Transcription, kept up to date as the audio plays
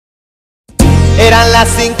Eran las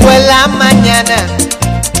 5 de la mañana,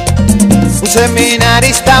 un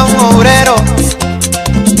seminarista, un obrero,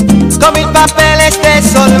 con 1000 papeles de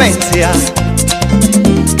solvencia,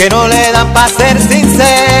 que no le dan para ser sinceros.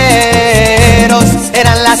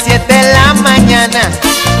 Eran las 7 de la mañana,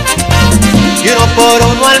 y uno por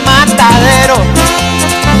uno al matadero,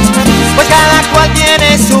 pues cada cual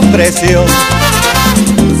tiene su precio,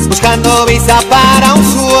 buscando visa para un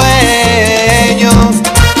sueño.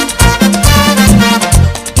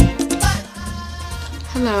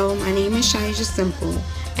 Hello, my name is Shaija Simple,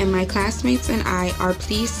 and my classmates and I are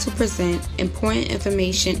pleased to present important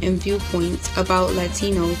information and viewpoints about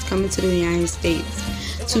Latinos coming to the United States.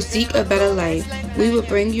 To seek a better life, we will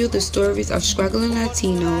bring you the stories of struggling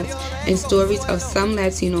Latinos and stories of some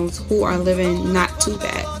Latinos who are living not too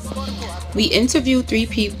bad. We interviewed 3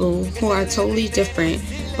 people who are totally different,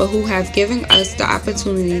 but who have given us the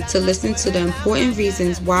opportunity to listen to the important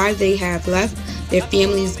reasons why they have left their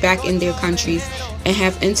families back in their countries and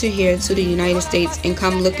have entered here to the United States and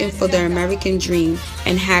come looking for their American dream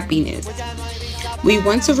and happiness. We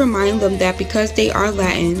want to remind them that because they are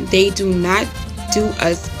Latin, they do not do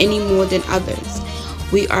us any more than others.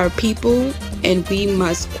 We are people and we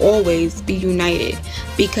must always be united,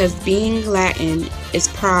 because being Latin is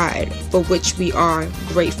pride for which we are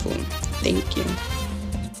grateful. Thank you.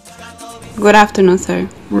 Good afternoon, sir.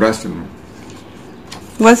 Good afternoon.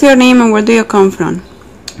 What's your name and where do you come from?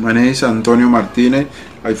 My name is Antonio Martinez.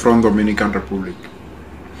 I'm from Dominican Republic.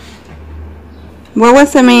 What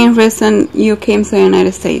was the main reason you came to the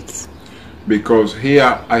United States? Because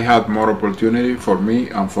here I had more opportunity for me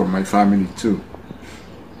and for my family too.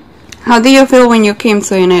 How do you feel when you came to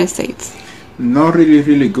the United States? Not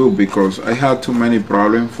really good, because I had too many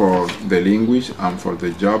problems for the language and for the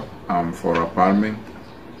job and for apartment.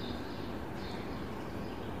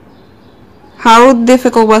 How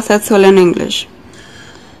difficult was it to learn English?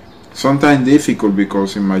 Sometimes difficult,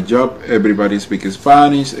 because in my job everybody speaks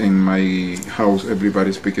Spanish, in my house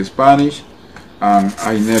everybody speaks Spanish, and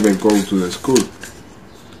I never go to the school.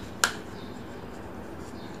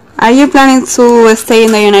 Are you planning to stay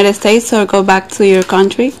in the United States or go back to your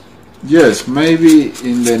country? Yes, maybe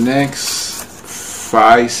in the next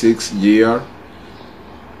 5-6 years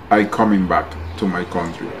I coming back to my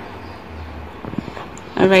country.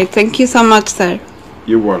 Alright, thank you so much, sir.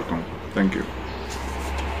 You're welcome. Thank you.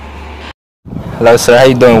 Hello, sir. How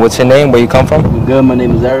you doing? What's your name? Where you come from? I'm good. My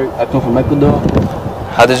name is Eric. I come from Ecuador.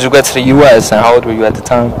 How did you get to the U.S. and how old were you at the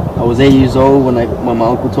time? I was 8 years old when my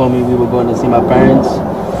uncle told me we were going to see my parents.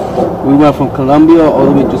 We went from Colombia all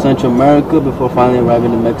the way to Central America before finally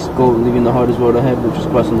arriving in Mexico, leaving the hardest road ahead, which was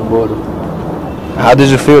crossing the border. How did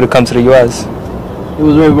you feel to come to the U.S.? It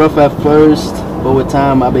was very rough at first, but with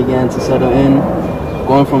time I began to settle in,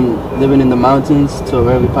 going from living in the mountains to a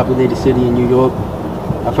very populated city in New York.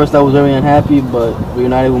 At first I was very unhappy, but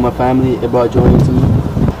reunited with my family, it brought joy into me.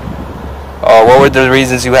 What were the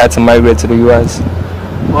reasons you had to migrate to the U.S.?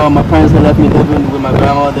 Well, my parents had left me living with my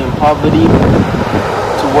grandmother in poverty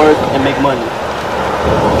to work and make money.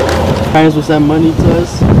 My parents would send money to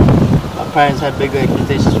us. My parents had bigger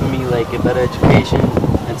expectations for me, like a better education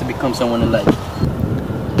and to become someone in life.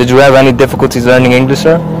 Did you have any difficulties learning English,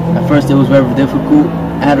 sir? At first it was very difficult.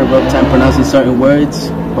 I had a rough time pronouncing certain words,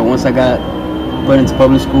 but once I got put into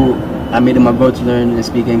public school, I made it my goal to learn and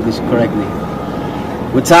speak English correctly.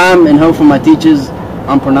 With time and help from my teachers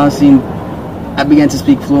on pronouncing, I began to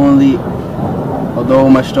speak fluently. Although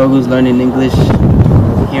my struggles learning English,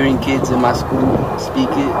 hearing kids in my school speak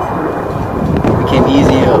it became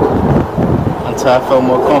easier until I felt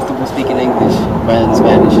more comfortable speaking English rather than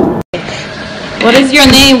Spanish. What is your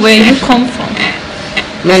name? Where you come from?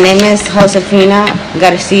 My name is Josefina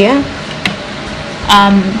Garcia.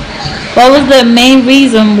 What was the main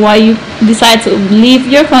reason why you decided to leave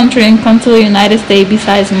your country and come to the United States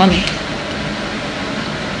besides money?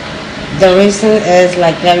 The reason is,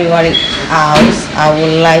 like everybody else, I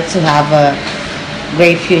would like to have a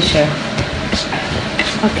great future.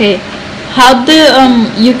 Okay. How did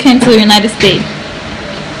you came to the United States?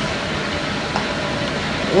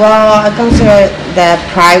 Well, I consider that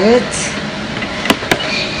private,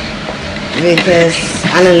 because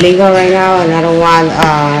I'm illegal right now and I don't want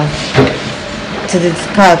to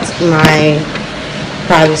discuss my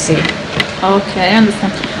privacy. Okay, I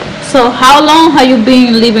understand. So how long have you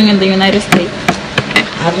been living in the United States?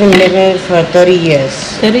 I've been living for 30 years.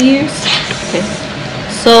 30 years? Okay.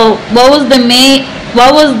 So what was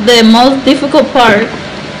the most difficult part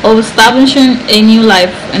of establishing a new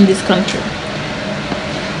life in this country?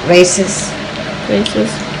 Racist.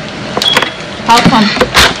 Racist. How come?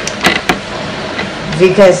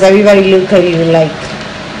 Because everybody look at you like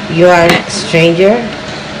you are a stranger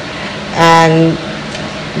and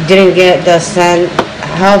didn't get the same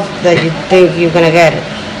help that you think you're gonna get it.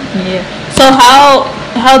 Yeah. So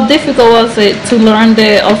how difficult was it to learn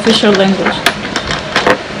the official language?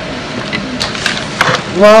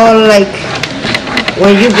 Well, like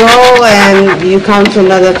when you go and you come to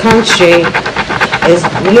another country, it's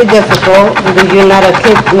really difficult because you're not a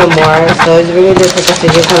kid no more. So it's really difficult to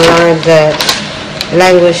you can learn the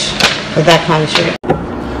language of that country.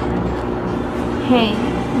 Hey,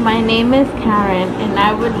 my name is Karen and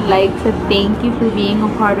I would like to thank you for being a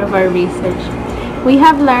part of our research. We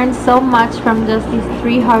have learned so much from just these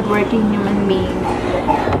 3 hardworking human beings.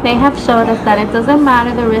 They have showed us that it doesn't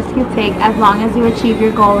matter the risk you take as long as you achieve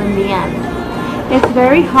your goal in the end. It's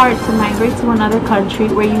very hard to migrate to another country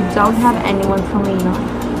where you don't have anyone to lean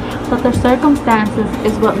on. But the circumstances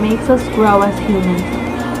is what makes us grow as humans,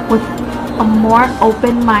 with a more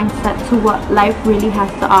open mindset to what life really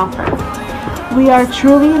has to offer. We are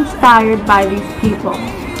truly inspired by these people.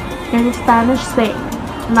 There's a Spanish saying,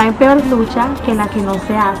 no hay peor lucha que la que no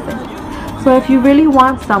se hace. So if you really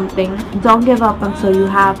want something, don't give up until you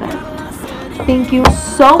have it. Thank you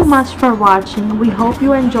so much for watching. We hope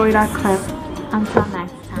you enjoyed our clip. Until next time.